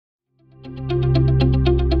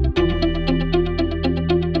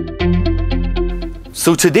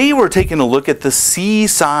So today we're taking a look at the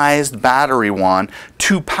C-sized battery wand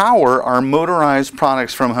to power our motorized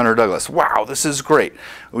products from Hunter Douglas. Wow, this is great.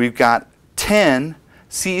 We've got 10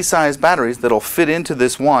 C-sized batteries that'll fit into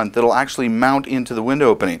this wand that'll actually mount into the window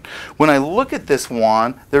opening. When I look at this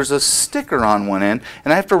wand, there's a sticker on one end,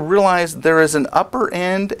 and I have to realize there is an upper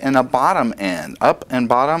end and a bottom end. Up and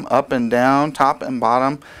bottom, up and down, top and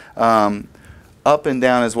bottom. Up and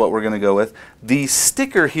down is what we're going to go with. The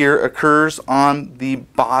sticker here occurs on the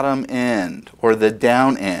bottom end or the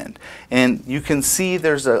down end, and you can see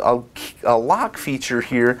there's a lock feature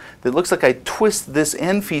here that looks like I twist this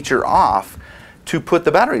end feature off to put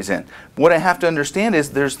the batteries in. What I have to understand is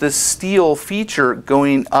there's this steel feature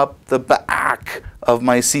going up the back of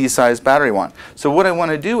my C-size battery wand. So what I want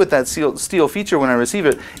to do with that steel feature when I receive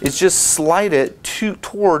it is just slide it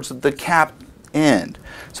towards the cap end.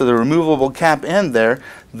 So the removable cap end there,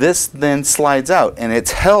 this then slides out and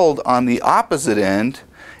it's held on the opposite end.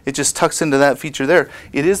 It just tucks into that feature there.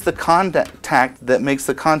 It is the contact that makes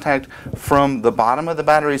the contact from the bottom of the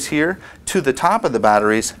batteries here to the top of the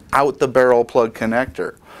batteries out the barrel plug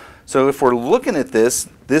connector. So if we're looking at this,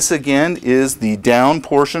 this again is the down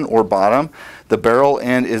portion or bottom. The barrel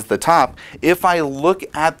end is the top. If I look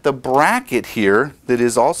at the bracket here that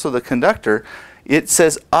is also the conductor, it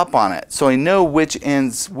says up on it, so I know which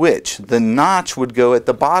end's which. The notch would go at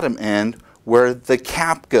the bottom end where the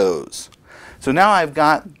cap goes. So now I've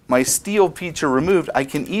got my steel feature removed, I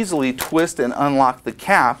can easily twist and unlock the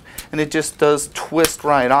cap, and it just does twist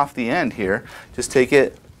right off the end here. Just take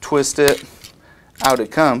it, twist it, out it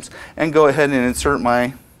comes, and go ahead and insert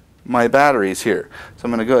my batteries here. So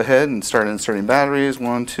I'm going to go ahead and start inserting batteries.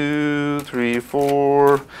 1, 2, 3,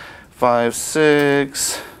 4, 5,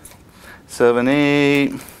 6, 7,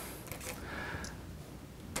 8,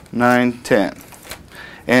 9, 10.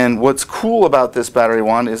 And what's cool about this battery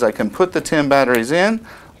wand is I can put the 10 batteries in,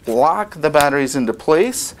 lock the batteries into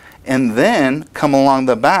place, and then come along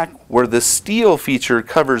the back where the steel feature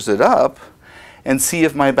covers it up and see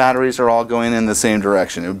if my batteries are all going in the same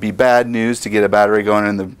direction. It would be bad news to get a battery going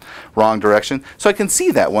in the wrong direction. So I can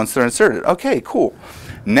see that once they're inserted. Okay, cool.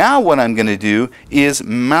 Now what I'm going to do is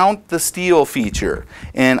mount the steel feature,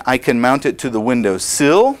 and I can mount it to the window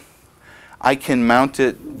sill. I can mount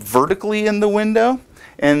it vertically in the window,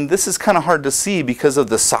 and this is kind of hard to see because of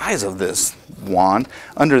the size of this wand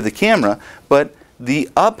under the camera, but the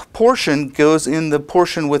up portion goes in the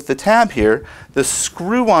portion with the tab here. The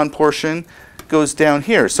screw-on portion goes down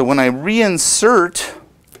here. So when I reinsert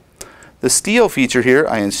the steel feature here,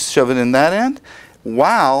 I shove it in that end,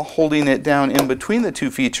 while holding it down in between the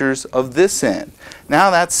two features of this end.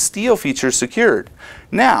 Now that's steel feature secured.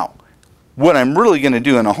 Now, what I'm really going to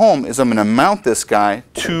do in a home is I'm going to mount this guy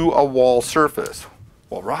to a wall surface.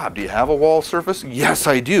 Well, Rob, do you have a wall surface? Yes,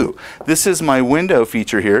 I do. This is my window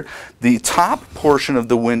feature here. The top portion of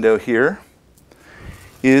the window here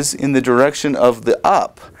is in the direction of the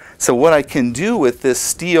up. So what I can do with this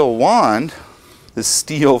steel wand, this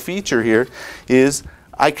steel feature here, is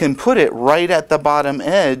I can put it right at the bottom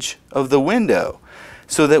edge of the window,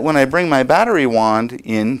 so that when I bring my battery wand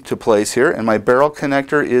into place here and my barrel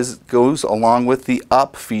connector goes along with the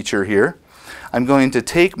up feature here, I'm going to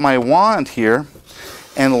take my wand here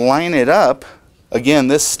and line it up. Again,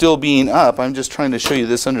 this still being up, I'm just trying to show you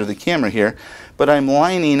this under the camera here, but I'm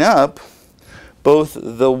lining up both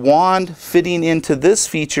the wand fitting into this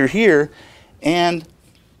feature here and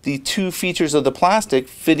the two features of the plastic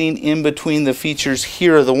fitting in between the features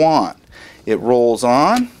here of the wand. It rolls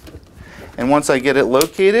on, and once I get it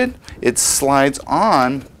located, it slides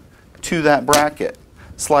on to that bracket.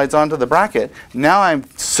 Slides onto the bracket. Now I'm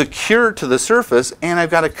secure to the surface and I've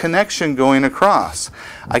got a connection going across.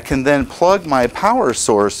 I can then plug my power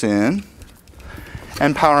source in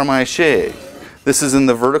and power my shade. This is in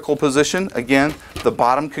the vertical position. Again, the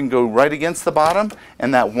bottom can go right against the bottom,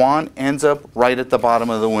 and that wand ends up right at the bottom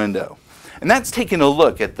of the window. And that's taking a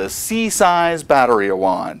look at the C-size battery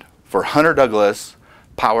wand for Hunter Douglas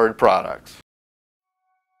powered products.